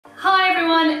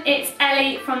everyone, it's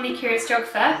Ellie from the Curious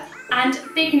Geographer, and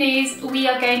big news, we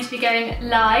are going to be going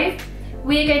live.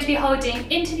 We are going to be holding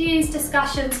interviews,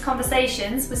 discussions,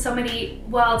 conversations with some of the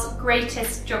world's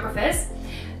greatest geographers.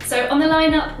 So on the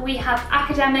lineup we have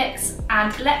academics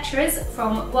and lecturers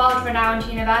from world-renowned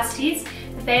universities.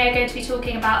 They are going to be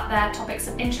talking about their topics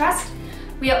of interest.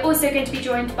 We are also going to be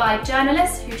joined by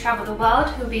journalists who travel the world,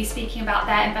 who will be speaking about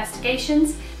their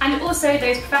investigations, and also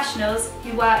those professionals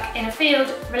who work in a field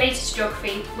related to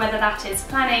geography, whether that is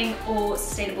planning or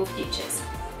sustainable futures.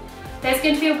 There's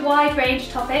going to be a wide range of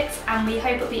topics, and we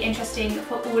hope it will be interesting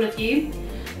for all of you,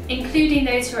 including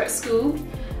those who are at school.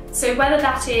 So whether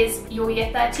that is your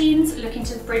Year 13s looking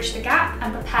to bridge the gap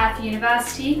and prepare for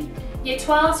university, Year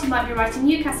 12s who might be writing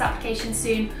UCAS applications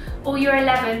soon, or Year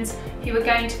 11s who are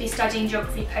going to be studying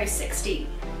geography post-16.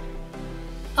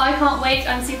 I can't wait,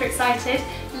 I'm super excited.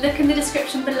 Look in the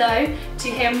description below to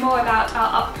hear more about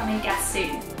our upcoming guests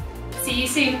soon. See you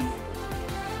soon.